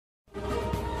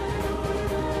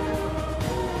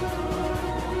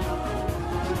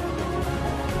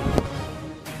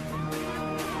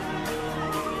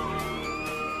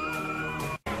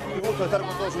gusto estar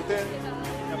con todos ustedes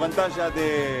en la pantalla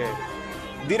de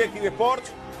DirecTV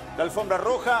Sports, la alfombra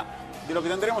roja de lo que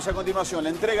tendremos a continuación, la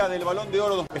entrega del Balón de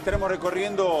Oro. Estaremos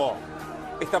recorriendo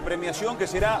esta premiación que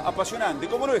será apasionante.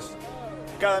 ¿Cómo lo es?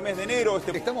 Cada mes de enero.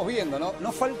 Estamos viendo, ¿no?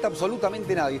 No falta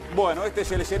absolutamente nadie. Bueno, este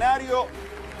es el escenario.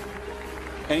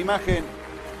 En imagen,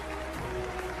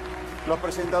 los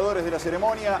presentadores de la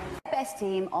ceremonia. Best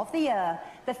team of the year,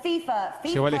 the FIFA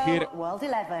Se va a elegir World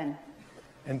 11.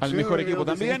 al mejor equipo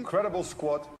también.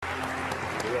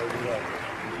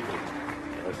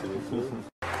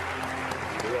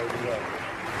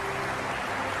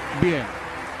 Bien.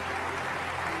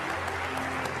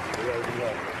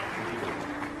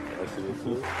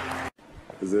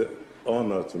 It's an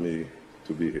honor to me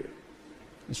to be here.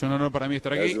 Es un honor para mí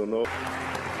estar aquí.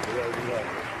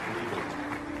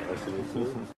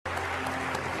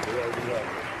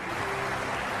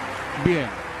 Bien.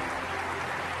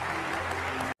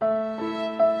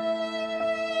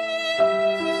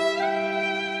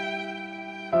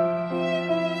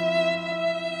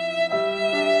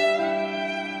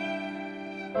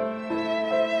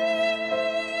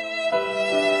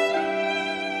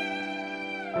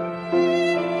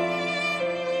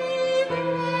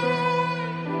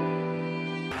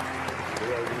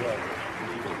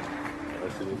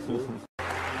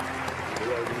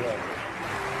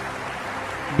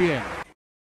 Bien.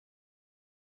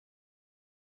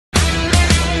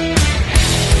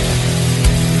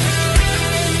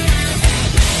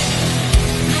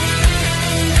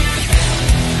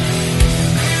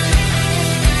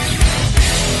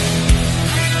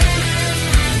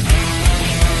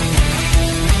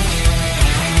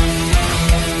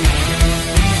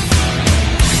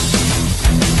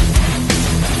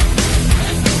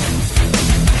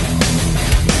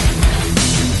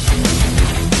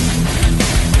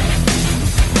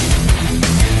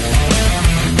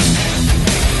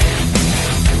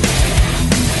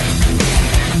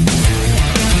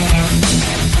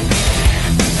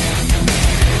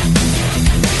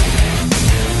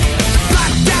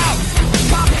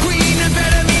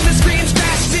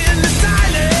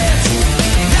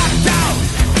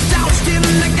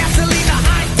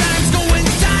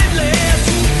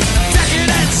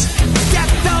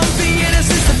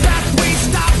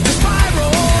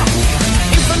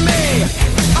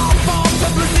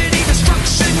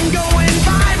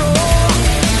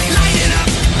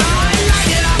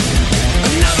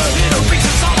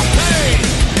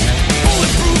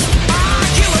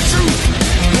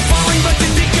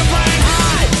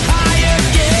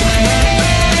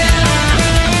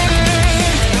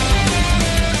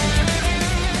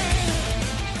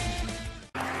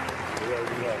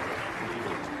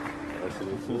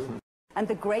 And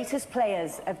the greatest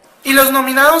players of... Y los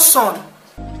nominados son...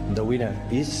 The winner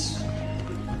is...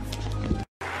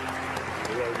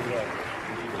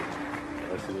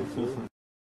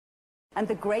 And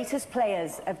the greatest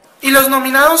players of... Y los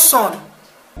nominados son...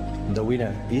 The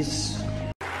winner is...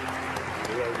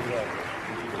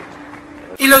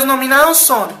 Y los nominados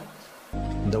son...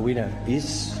 The winner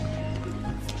is...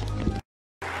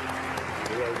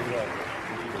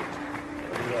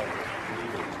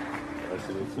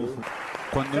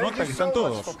 Cuando nota que están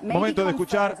todos. Momento de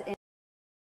escuchar.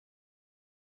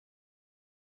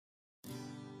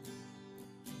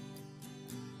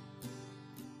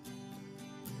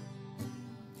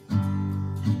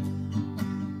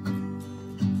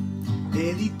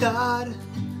 Editar,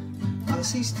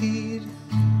 asistir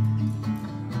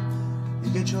y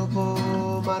que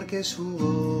Chopo marque su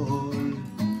gol.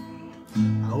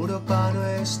 A Europa no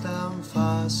es tan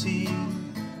fácil.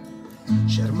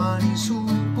 Sherman y su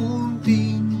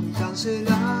puntín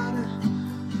cancelar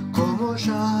como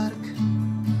Shark.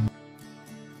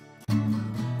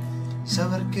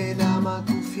 Saber que la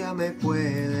macufia me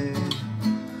puede.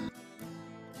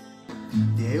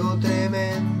 Diego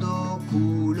tremendo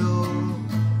culo.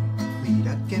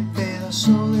 Mira qué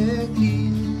pedazo de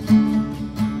kill.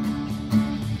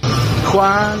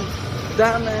 Juan,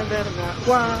 dame verga,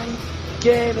 Juan.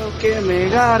 Quiero que me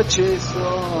garches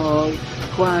hoy.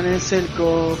 Juan es el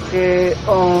coge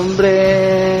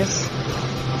hombres.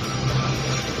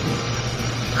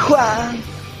 Juan,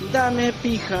 dame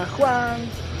pija, Juan.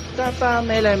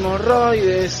 Tápame la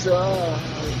hemorroides hoy.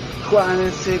 Juan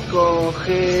es el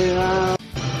coge.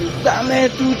 Dame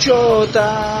tu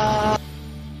chota.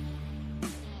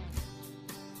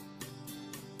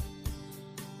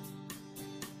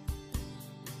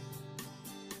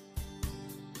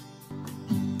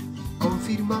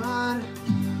 Confirmar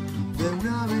de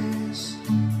una vez.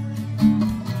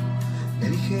 Me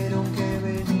dijeron que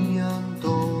venían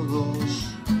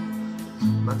todos.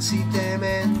 Maxi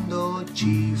tremendo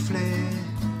chifle.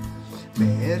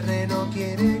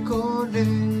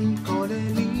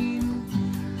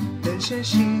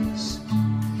 Yeyis.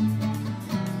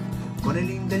 Con el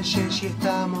in del Yeyi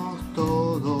estamos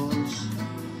todos.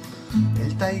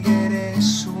 El Tiger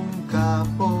es un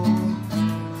capo.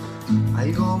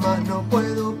 Algo más no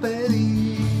puedo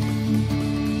pedir.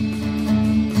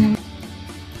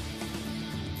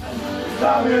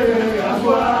 Dame a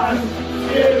Juan,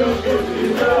 quiero que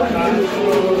brillan al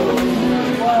sol.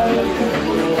 Juan,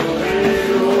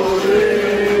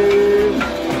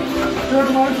 ser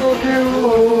más que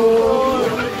vos.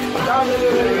 Dame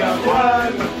a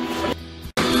Juan,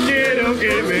 quiero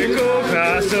que me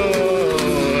cojas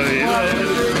hoy.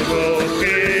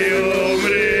 Coge,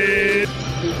 hombre.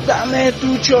 Dame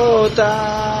tu chota.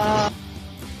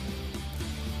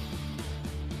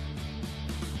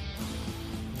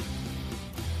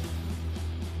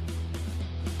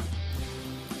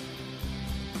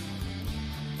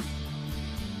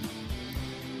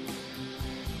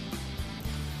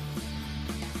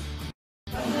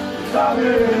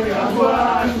 Dame a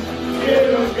Juan,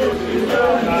 quiero que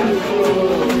brillan al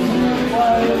sol.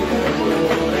 Juan,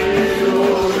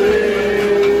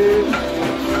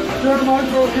 ser más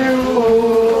que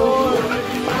vos.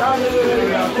 Dame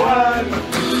a Juan,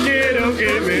 quiero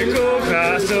que me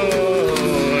cojas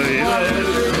hoy.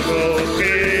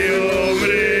 Coge,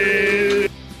 hombre.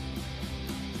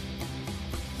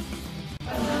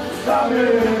 Dame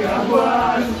a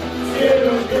Juan,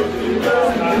 quiero que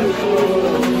brillan al sol.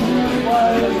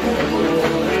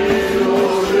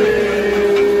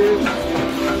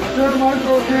 Ser más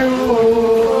que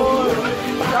vos.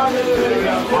 Dame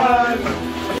a Juan,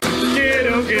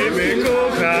 quiero que me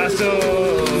cojas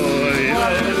hoy.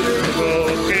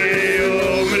 Coge,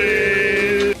 hombre.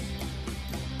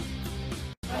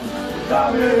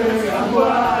 Dame a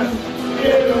Juan,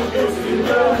 quiero que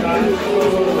brillan al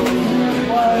sol.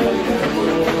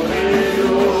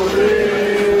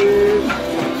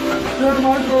 Ser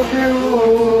más que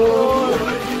vos.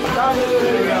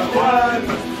 Dame a Juan,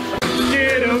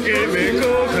 quiero que me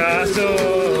cojas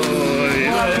hoy.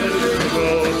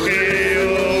 Coge,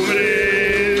 hombre.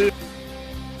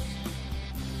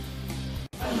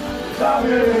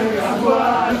 Dame a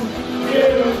Juan,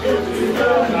 quiero que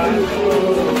brillan al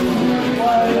sol.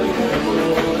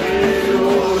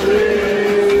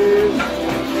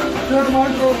 Ser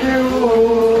más que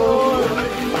vos.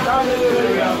 Dame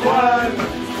a Juan,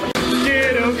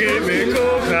 quiero que me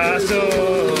cojas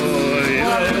hoy.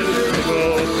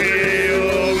 Coge,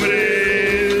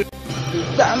 hombre.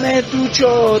 Dame tu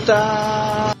chota.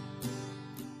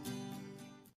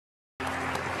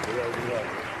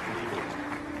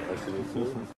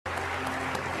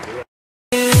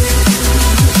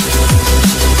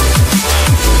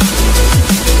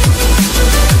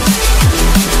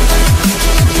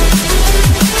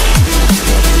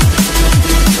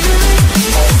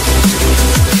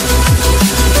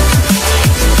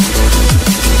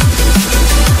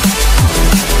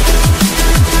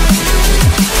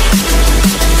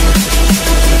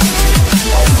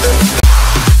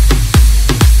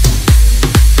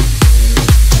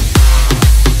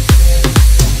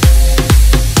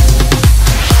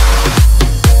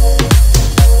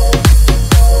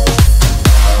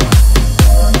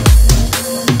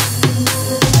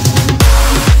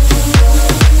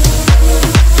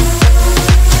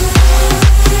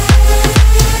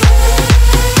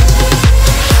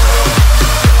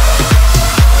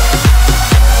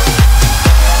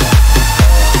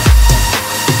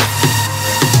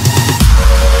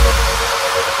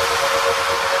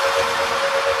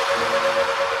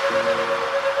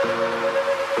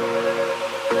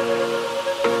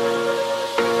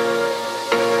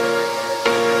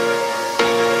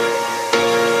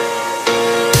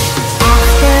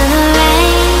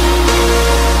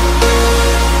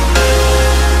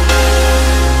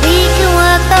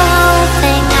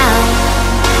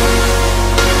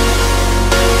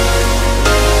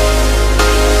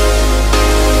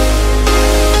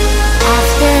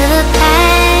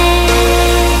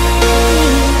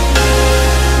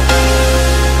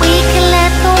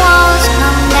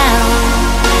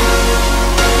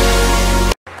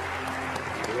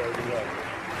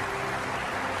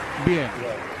 Bien.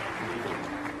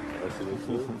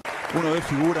 Uno ve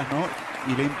figuras, ¿no?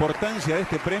 Y la importancia de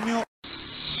este premio.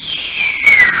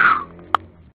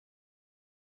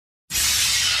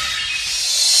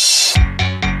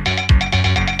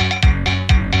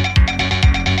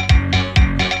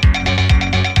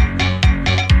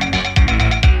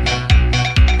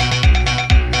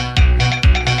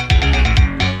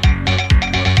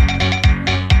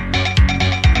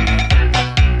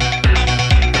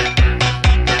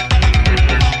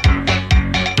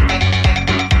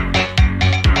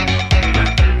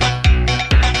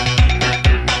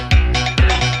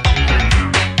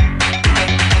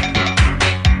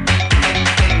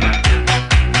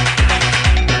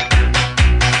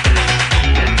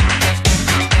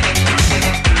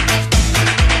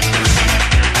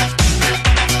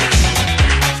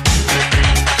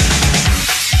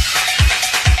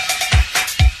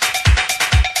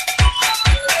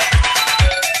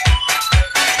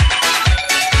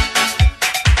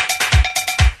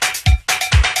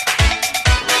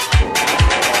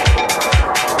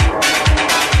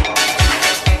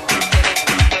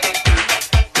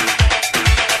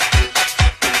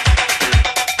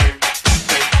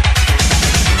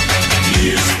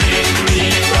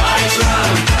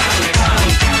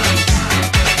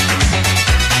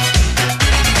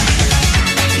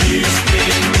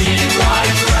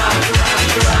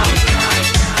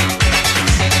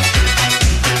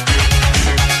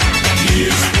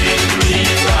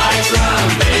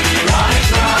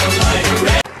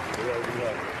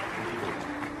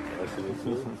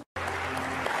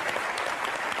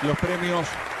 Los premios.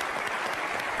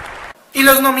 Y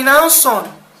los nominados son.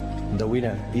 The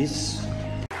winner is.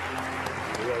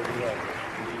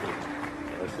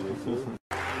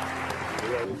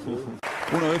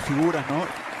 Uno ve figuras, ¿no?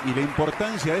 Y la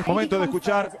importancia de este momento de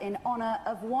escuchar. In honor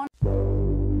of one.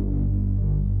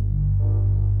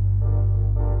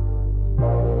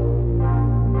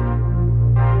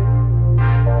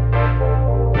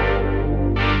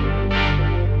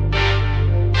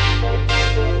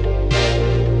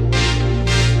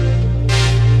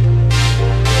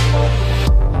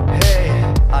 Hey,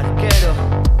 arquero,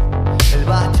 el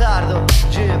bastardo,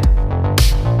 Jim.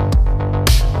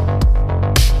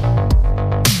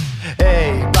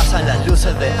 Ey, pasan las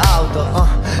luces de auto,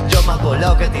 yo más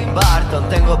volado que Tim Burton.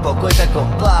 Tengo poco y te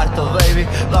comparto, baby.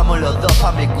 Vamos los dos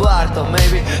pa' mi cuarto,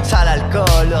 maybe. Sal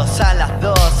alcohol o sal las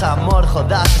dos, amor,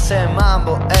 jodas ese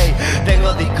mambo, ey.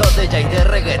 Tengo discos de jazz y de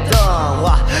reggaetón,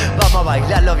 vamos a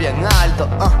bailarlo bien alto,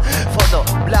 fondo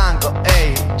blanco,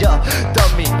 ey. Yo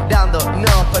dominando,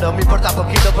 no, pero me importa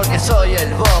poquito porque soy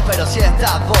el boss. Pero si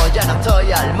estás vos, ya no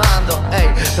estoy al mando, ey.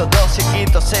 Los dos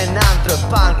chiquitos en antro, en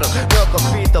pan rock. No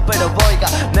compito, pero voy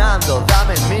ganando.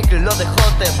 Dame el micro y lo dejo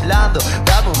temblando.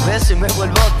 Dame un beso y me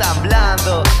vuelvo tan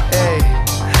blando, ey.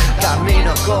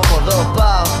 Camino como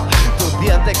dopao, tus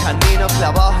dientes caninos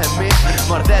clavados en mí.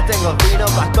 Mordé, tengo vino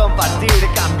pa' compartir.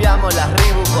 Cambiamos las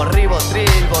Ribu por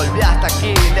Ribotril. Volví hasta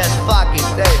aquí, let's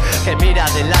fucking day. Que mira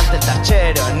adelante el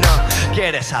tachero, no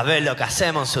quiere saber lo que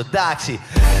hacemos en su taxi.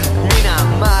 Minas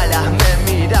malas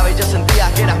me miraba y yo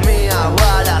sentía que eras mía.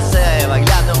 Wallace,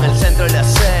 bailando en el centro de la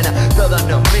escena. Todos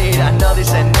nos miran, no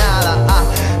dicen nada.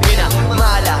 Minas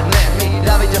malas me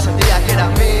miraba y yo sentía que eras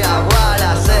mía.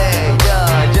 Wallace, yo.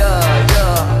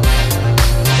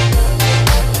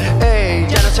 Ey,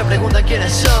 ya no se preguntan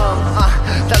quiénes son.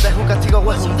 Tal vez un castigo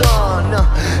o es un don. No,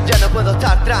 ya no puedo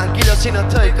estar tranquilo si no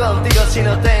estoy contigo, si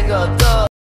no tengo todo.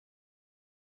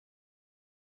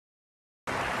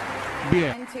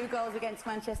 Bien. 2 goals against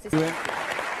Manchester Bien.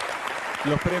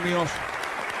 Los premios.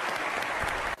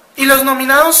 Y los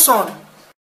nominados son.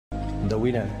 The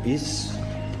winner is.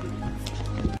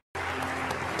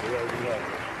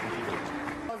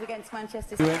 goals against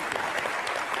Manchester Bien.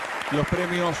 Los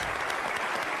premios.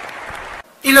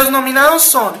 Y los nominados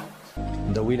son.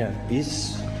 The winner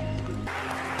is.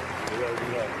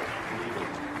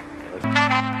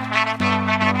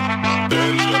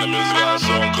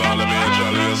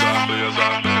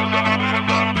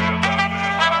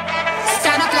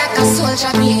 Stand up like a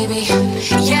soldier, baby.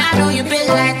 Yeah, I know you been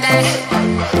like that.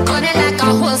 Gun it like a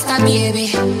holster, baby.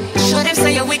 Show them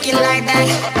say you're wicked like that.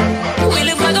 We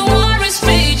live where the war is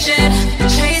raging,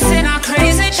 chasing our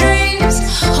crazy dreams,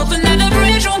 hoping that the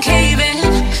bridge won't cave in.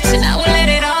 So now we'll let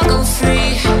it all go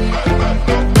free.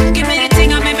 Give me the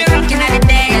thing, I made me rockin' at the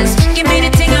dance. Give me the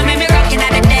thing, I made me rockin'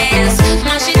 at the dance.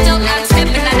 Man, she don't like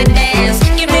stepping at the dance.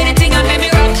 Give me the thing, I made me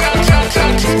rock.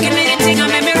 Give me the thing, I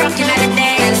made me rockin' at the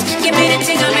dance. Give me the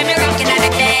thing, I made me rockin' at the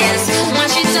dance. Man,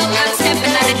 she don't like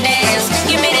stepping at the dance.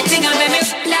 Give me the thing, I made me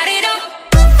light it up.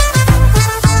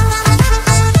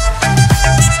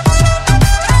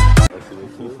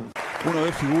 Uno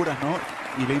ve figuras, ¿no?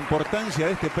 Y la importancia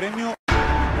de este premio.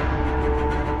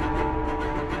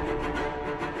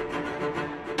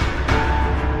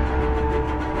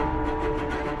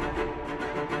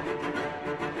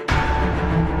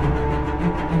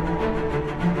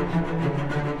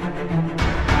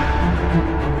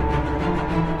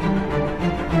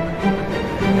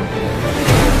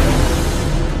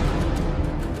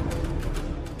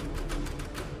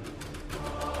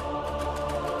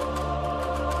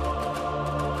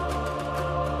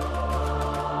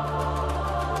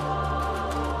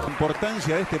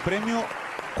 Importancia de este premio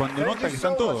cuando nota que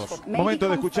están todos. Momento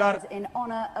de escuchar. in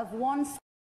honor of one.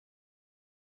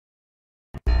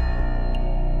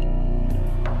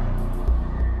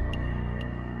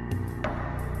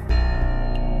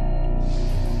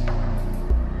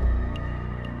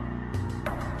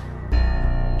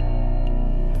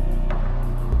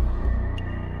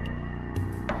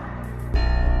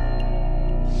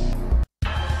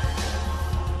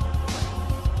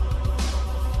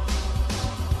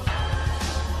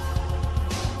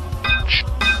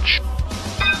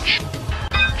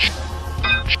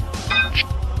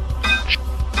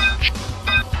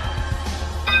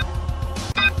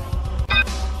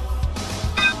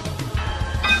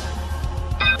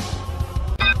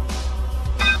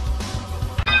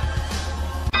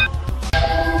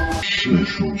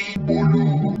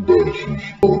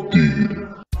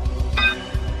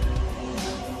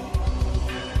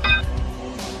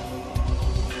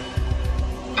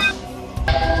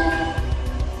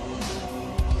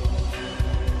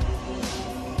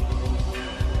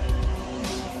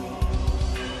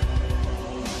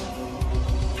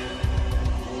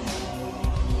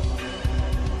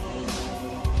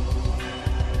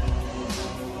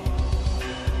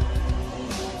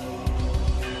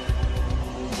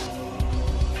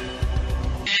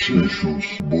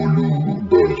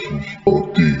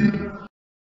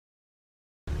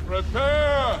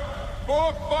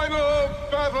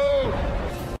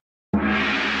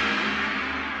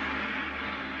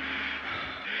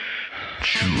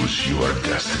 Choose your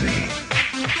destiny.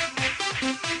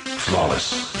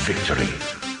 Flawless victory.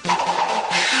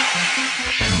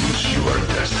 Choose your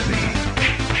destiny.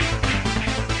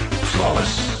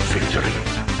 Flawless victory.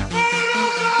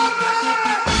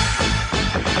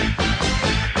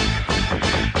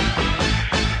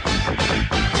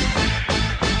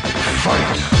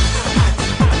 Fight.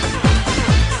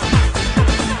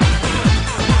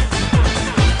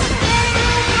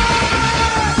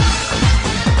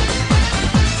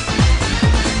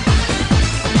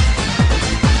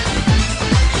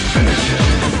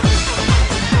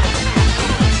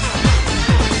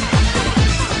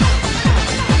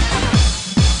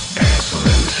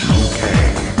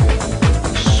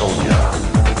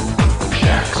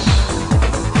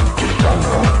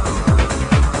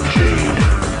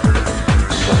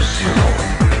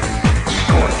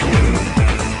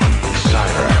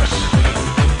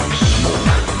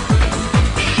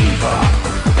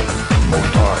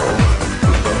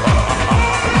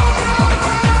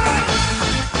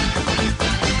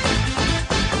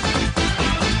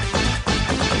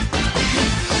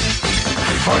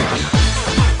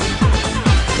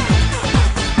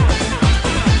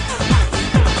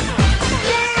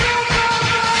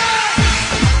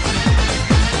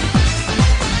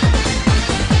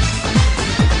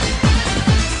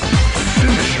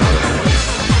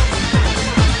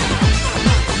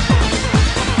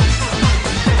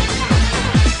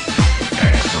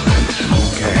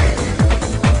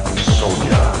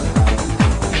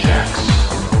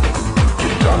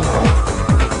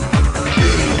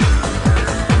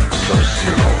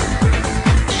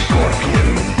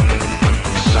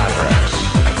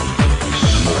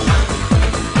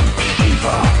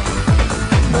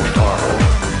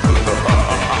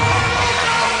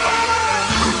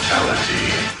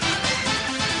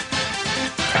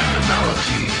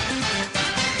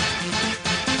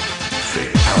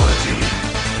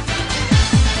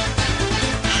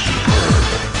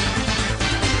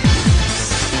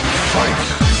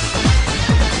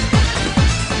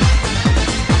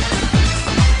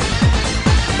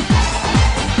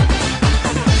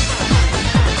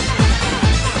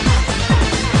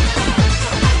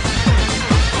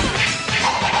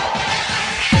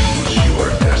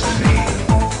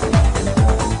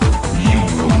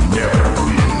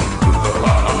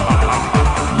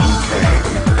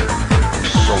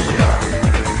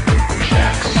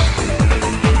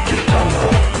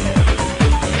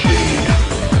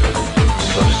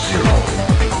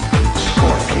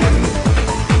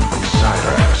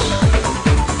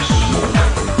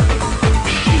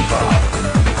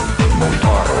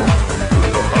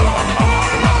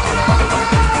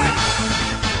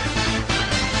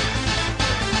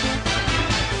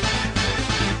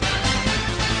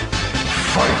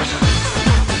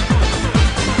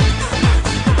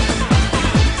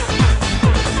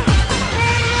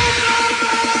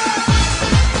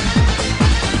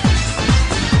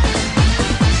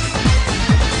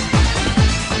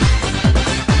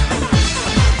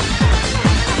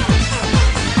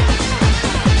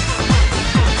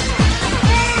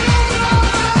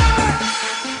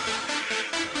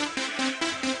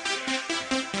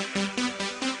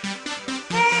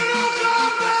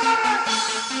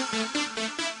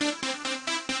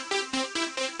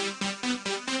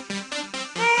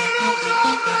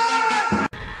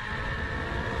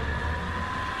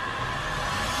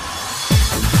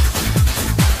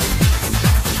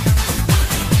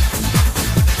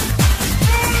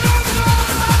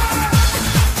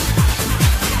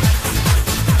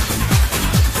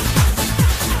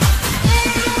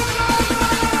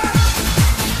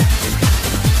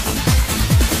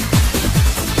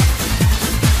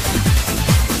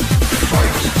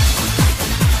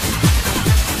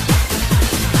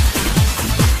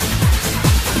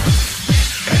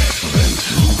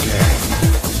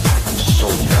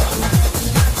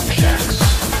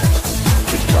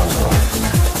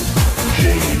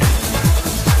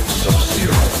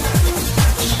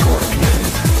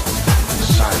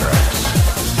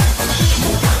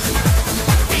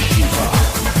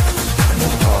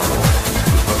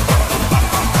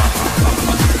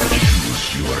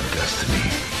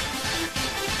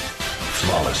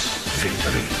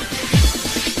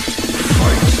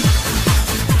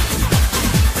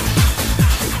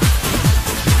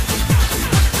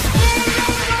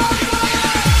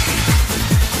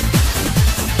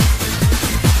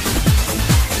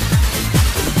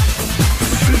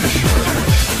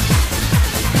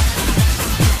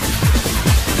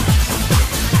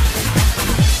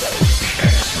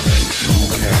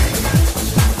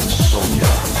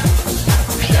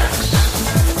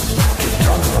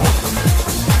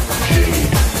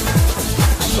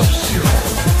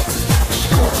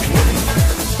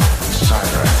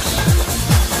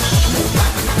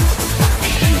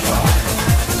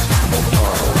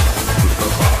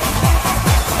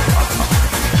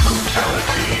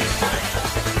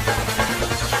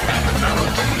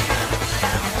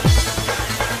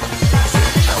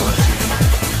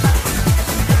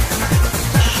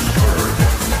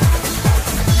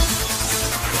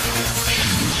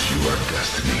 your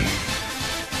destiny.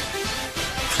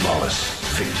 Flawless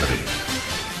victory.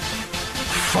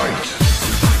 Fight!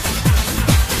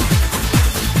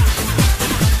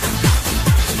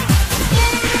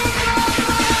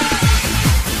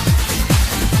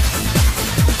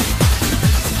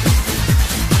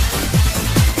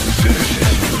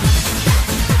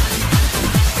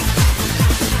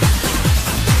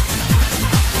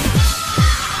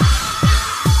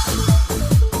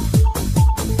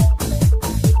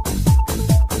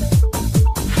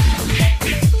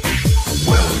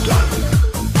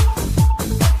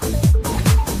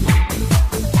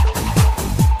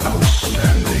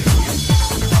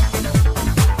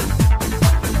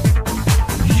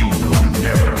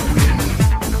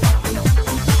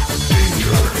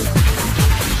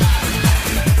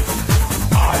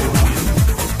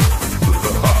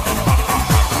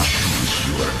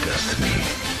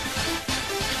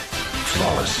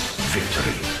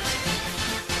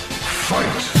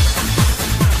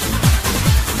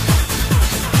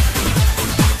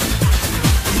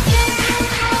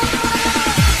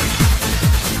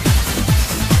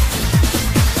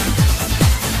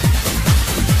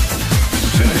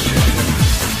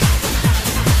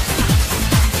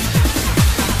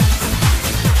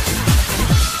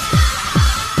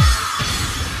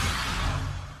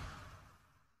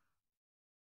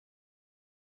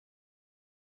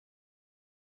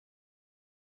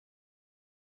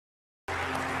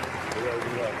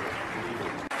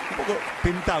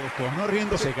 Pentauco, no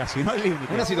riéndose casi, no al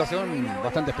límite. Una situación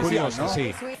bastante especial, curiosa, ¿no?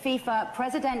 sí. FIFA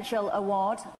Presidential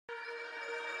Award.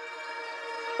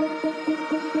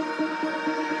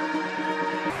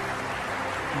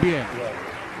 Bien.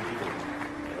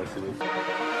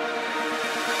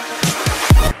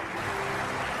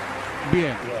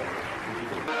 Bien.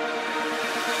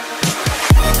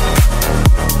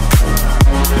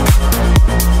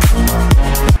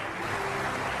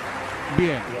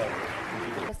 Bien.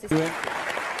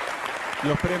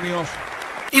 Los premios.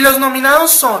 Y los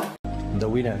nominados son. The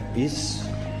winner is.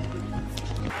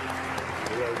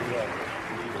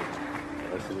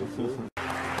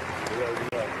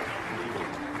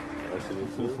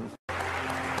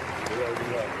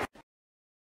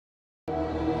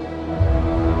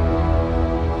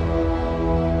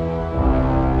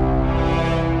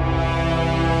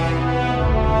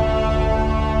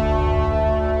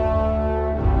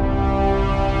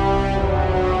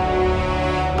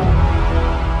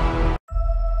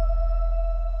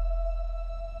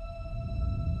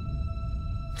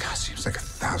 Seems like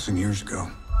 1,000 years ago.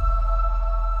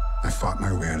 I fought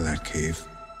my way out of that cave,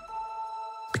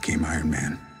 became Iron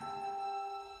Man.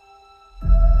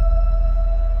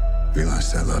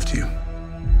 Realized I loved you.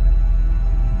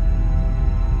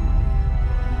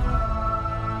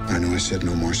 I know I said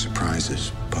no more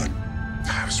surprises, but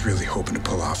I was really hoping to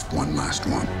pull off one last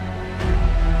one.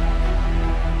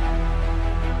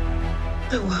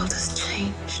 The world has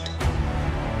changed.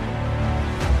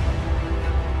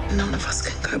 None of us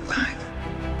can go back.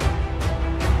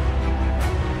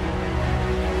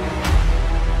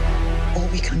 All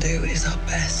we can do is our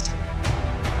best.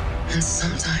 And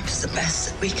sometimes the best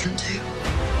that we can do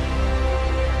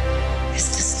is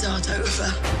to start over.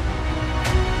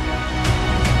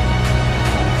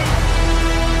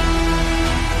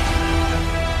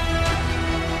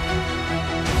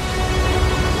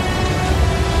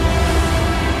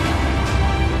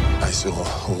 I saw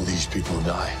all these people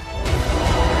die.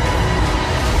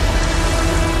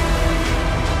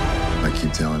 I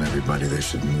keep telling everybody they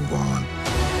should move on.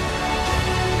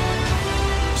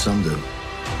 Some do,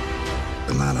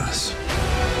 but not us.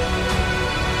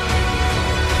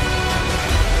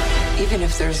 Even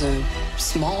if there's a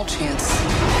small chance,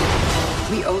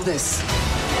 we owe this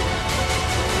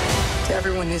to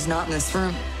everyone who's not in this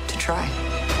room to try.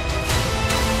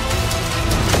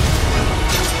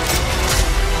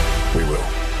 We will.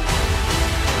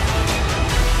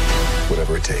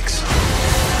 Whatever it takes.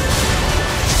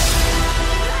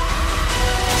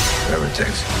 Whatever it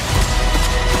takes.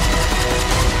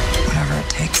 Whatever it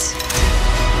takes.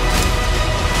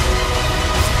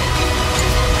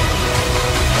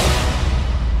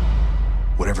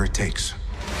 Whatever it takes.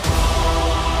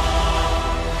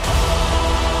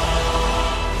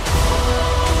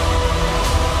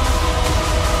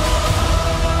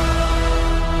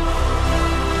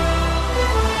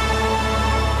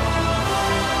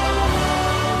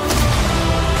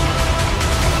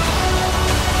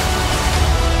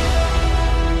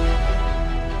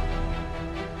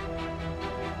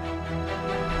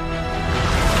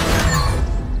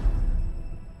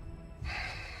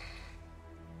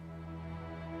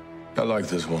 I like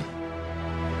this one.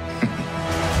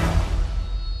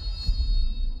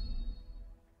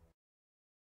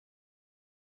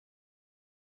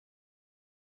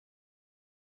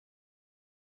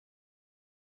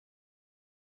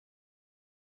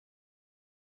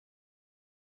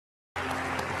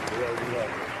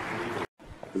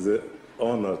 It's an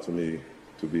honor to me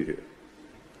to be here.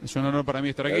 Es un honor para mí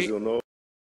estar As aquí. you know,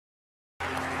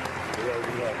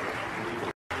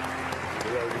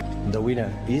 the winner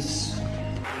is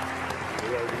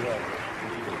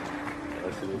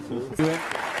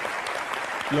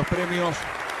Los premios.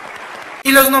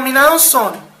 Y los nominados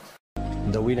son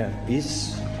the winner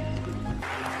is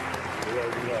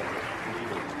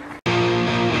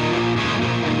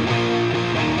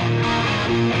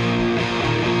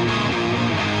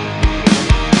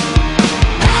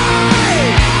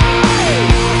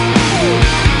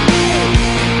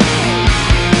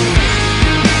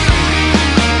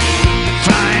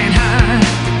Flying high,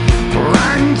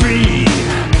 riding free.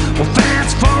 Well,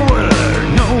 fast forward,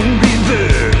 no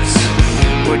reverse.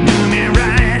 Well, do me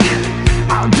right,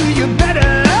 I'll do you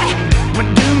better. Well,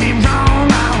 do me wrong,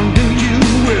 I'll do you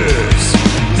worse.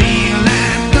 Feel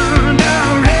like thunder,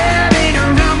 ready to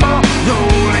rumble.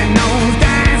 Rolling those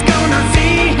dice, gonna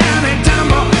see how they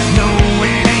tumble. No,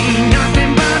 it ain't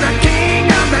nothing but a king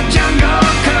of the jungle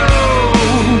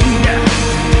code.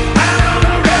 Out on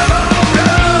the rebel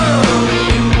road.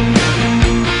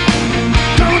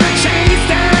 Gonna chase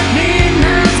that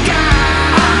midnight sky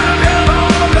on a rebel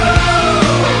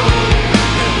road.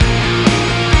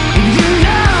 You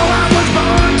know I was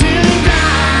born to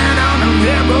ride on a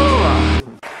rebel.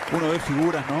 Uno de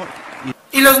figuras, ¿no?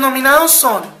 y los nominados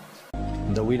son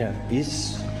the winner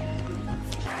is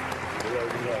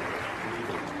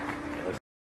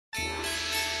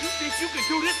You think you can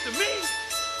do this to me?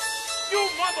 You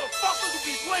motherfuckers will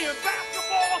be playing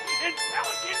basketball in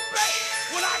Pelican Bay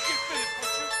when I get finished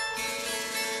with you.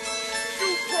 You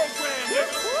program,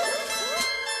 nigga.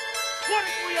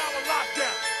 23-hour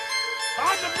lockdown.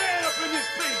 I'm the man up in this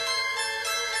piece.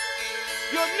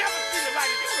 You'll never see the light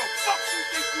of who the fuck you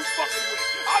think you fucking with.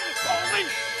 I'm the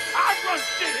police. I run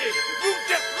shit here. You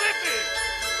just live here.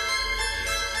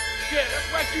 Yeah, that's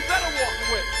right. You better walk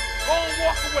away. Go and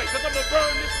walk away, because I'm going to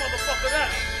burn this motherfucker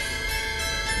down.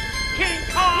 King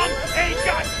Kong ain't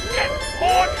got shit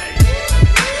on me.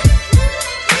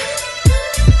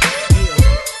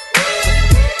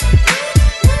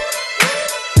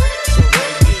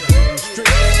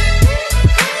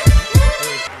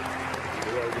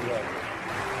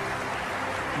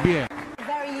 Bien. A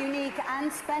very unique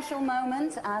and special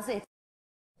moment as it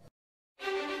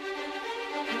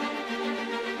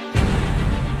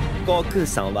悟空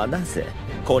さんはなぜ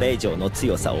これ以上の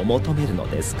強さを求めるの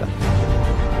ですか。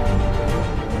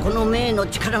この名の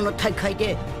力の大会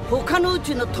で他の宇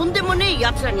宙のとんでもねえ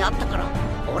奴らに会ったから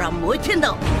俺は燃えてん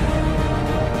だ。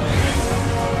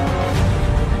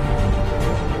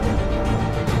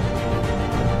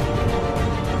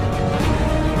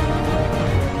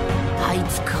あい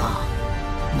つか。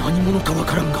何者かわ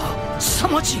からんが凄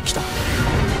まじい気だ。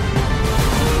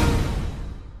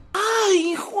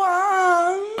¡Ay,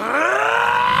 Juan!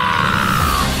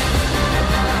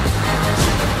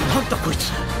 なんだこい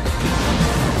つ。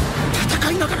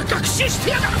戦いながら学習し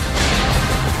てやがる。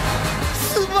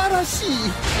素晴らし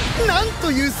い。なん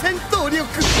という戦闘力。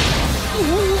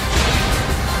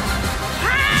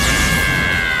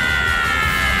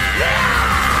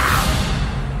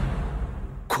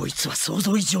こいつは想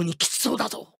像以上にきつそうだ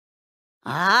ぞ。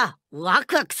ああ、ワ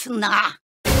クワクすんな。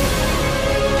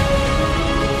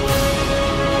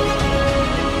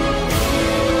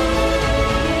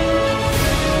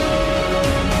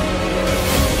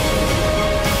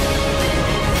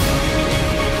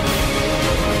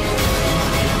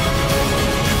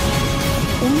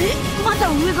おめえまだ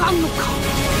上があんのか。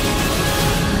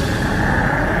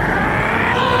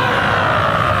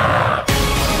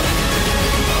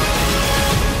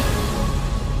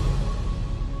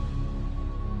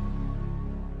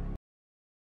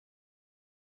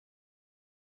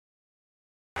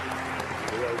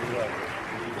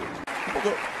Un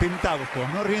poco tentados todos,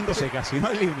 ¿no? Riéndose casi, no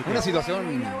hay límite. Una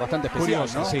situación bastante especial,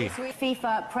 Curiosa, ¿no? sí.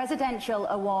 FIFA Presidential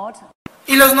Award.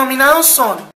 Y los nominados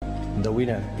son the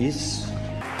winner is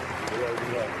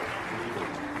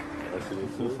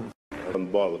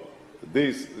on ball.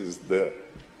 This is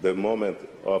the moment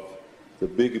of the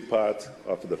big part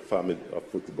of the family of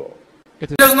football.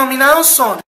 Los nominados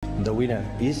son the winner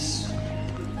is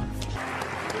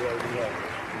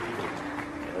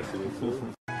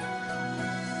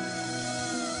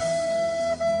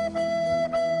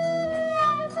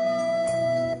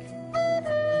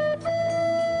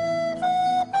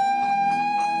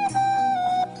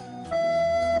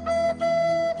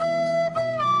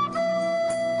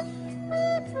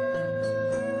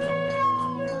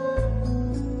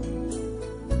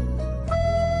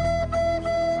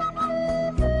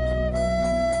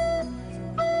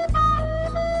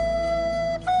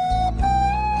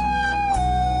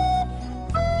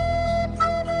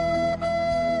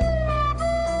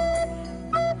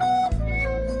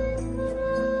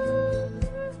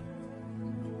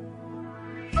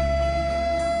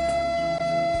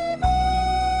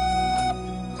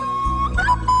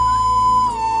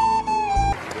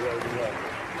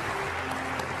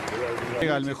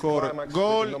entrega el mejor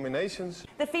gol.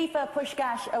 The FIFA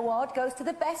Pushkash Award goes to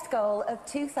the best goal of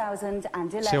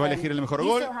 2011. Se va a elegir el mejor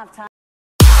gol.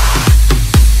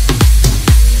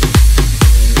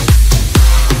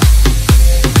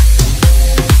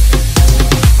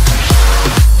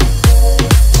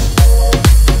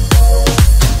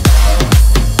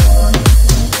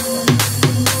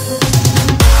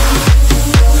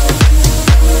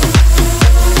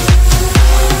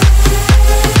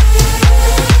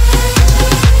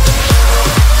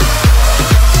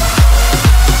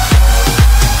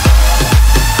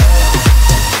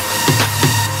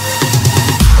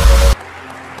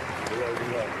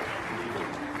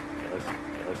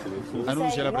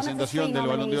 Anuncia la presentación del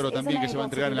Balón de Oro también que se va a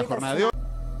entregar en la jornada de hoy.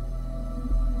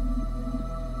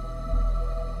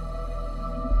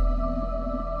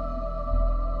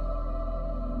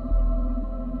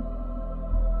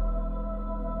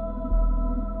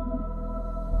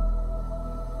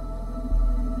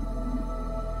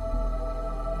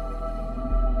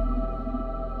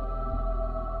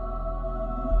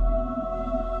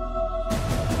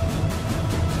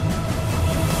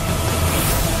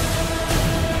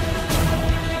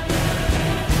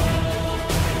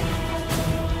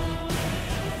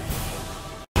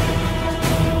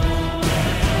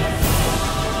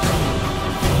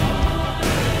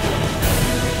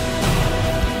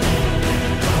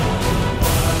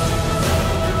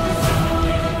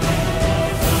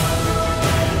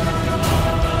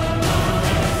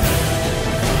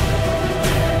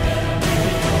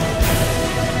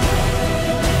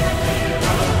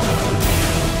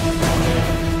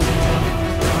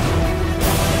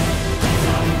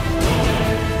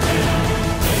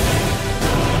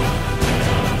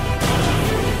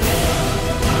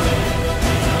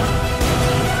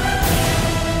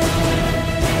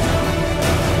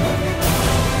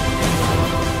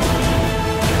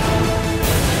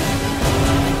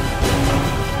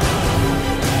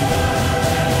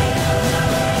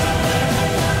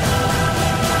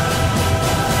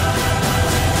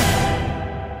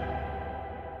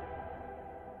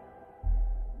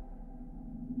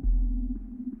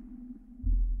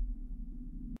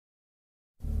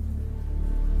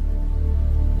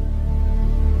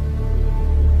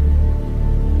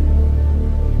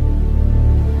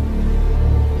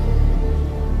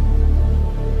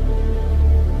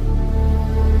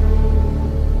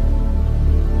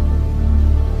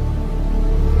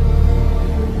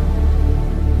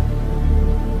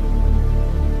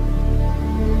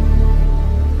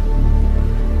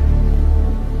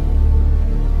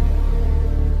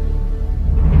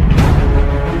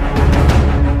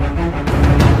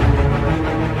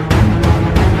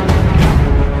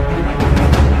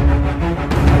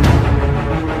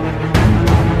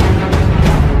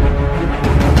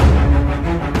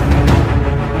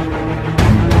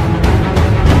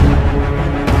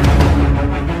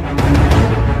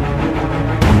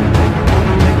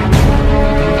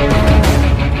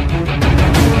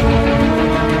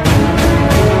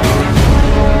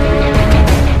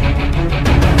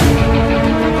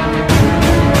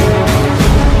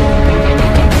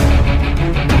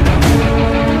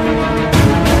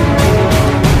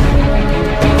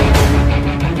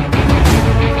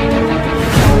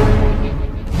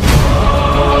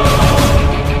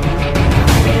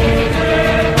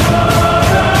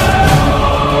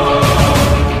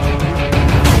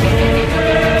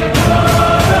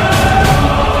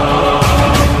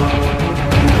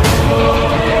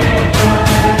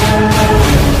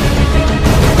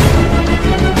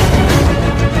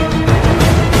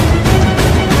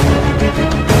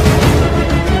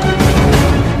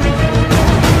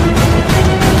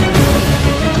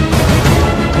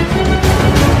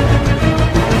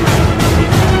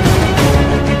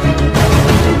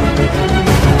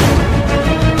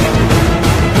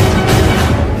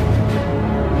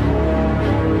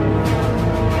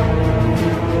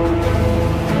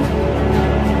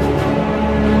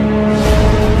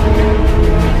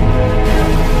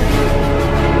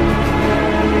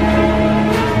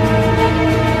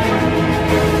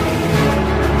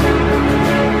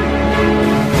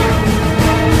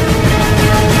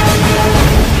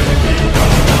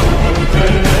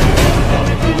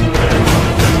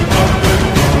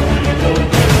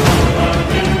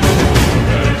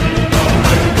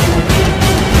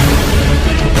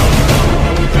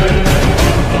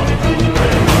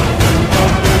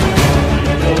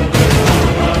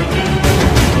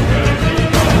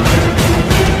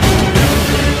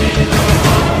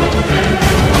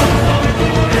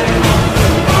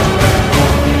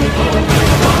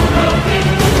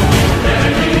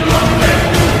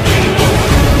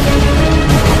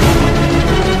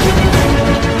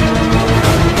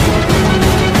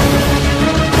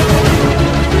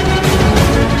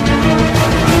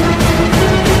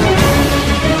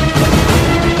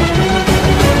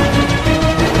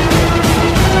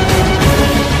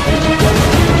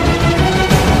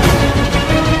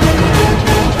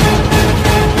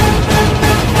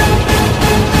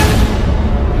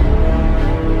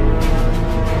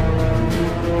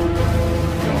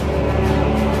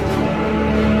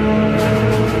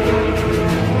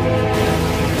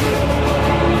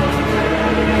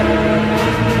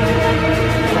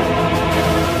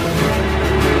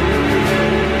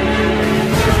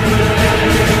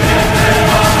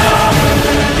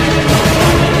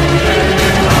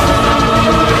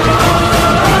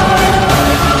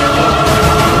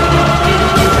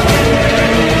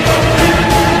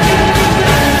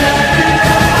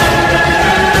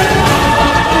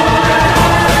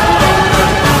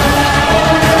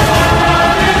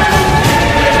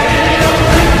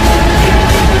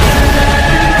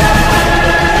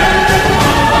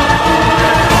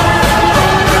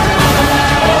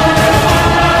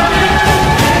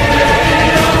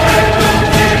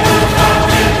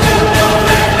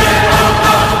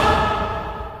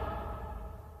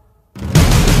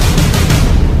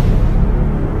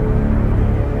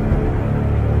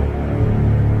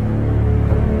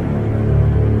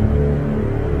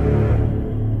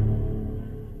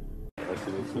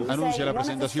 Anuncia la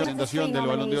presentación del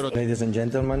Balón de Oro. Ladies and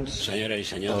gentlemen, señoras y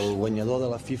señores, el guanyador de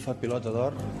la FIFA Pilota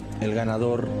d'Or, el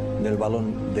ganador del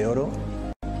Balón de Oro,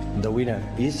 the winner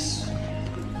is...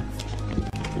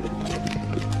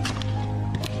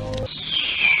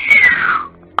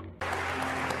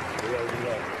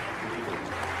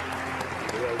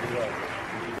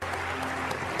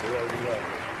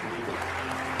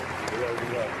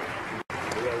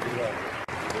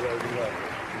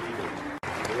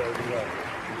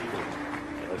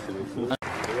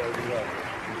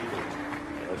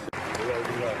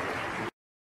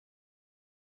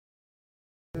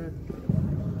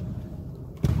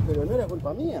 Pero no era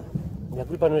culpa mía. La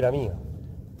culpa no era mía.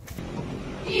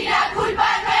 Y la culpa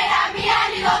no era mía,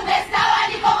 ni dónde estaba,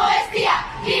 ni cómo vestía.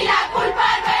 Y la culpa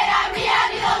no era mía,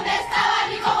 ni dónde estaba,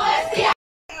 ni cómo vestía.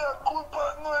 Y la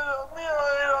culpa no era mía,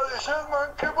 era de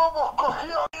Sherman que vamos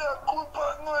cogió. Y la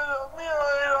culpa no era mía,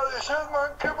 era de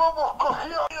Sherman que vamos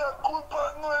cogió. Y la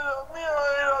culpa no era mía,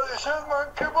 era de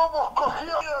Sherman que vamos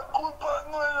cogió. Y la culpa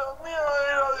no era mía,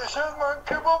 era de Sherman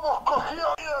que vamos cogió.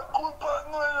 Y la culpa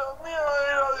no era mía,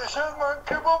 era de Sherman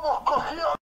que vamos cogió.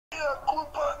 Y la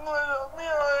culpa no era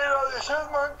mía, era de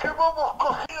Sherman que vamos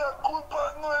cogió. Y la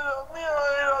culpa no era mía,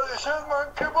 era de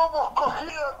Sherman que vamos cogió.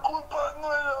 Y la culpa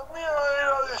no era mía,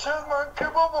 era de Sherman que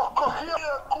vamos cogió. Y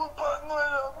la culpa no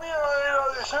era mía, era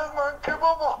de Sherman que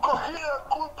vamos cogió. Y la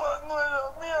culpa no era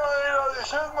mía, era de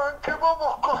Sherman que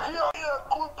vamos cogió. Y la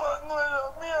culpa no era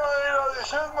mía, era de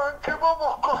Sherman que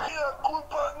vamos cogió. Y la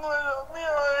culpa no era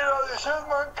mía, era de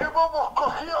Sherman que vamos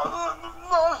cogió.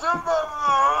 No, Sherman.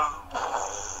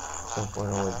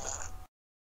 Bueno,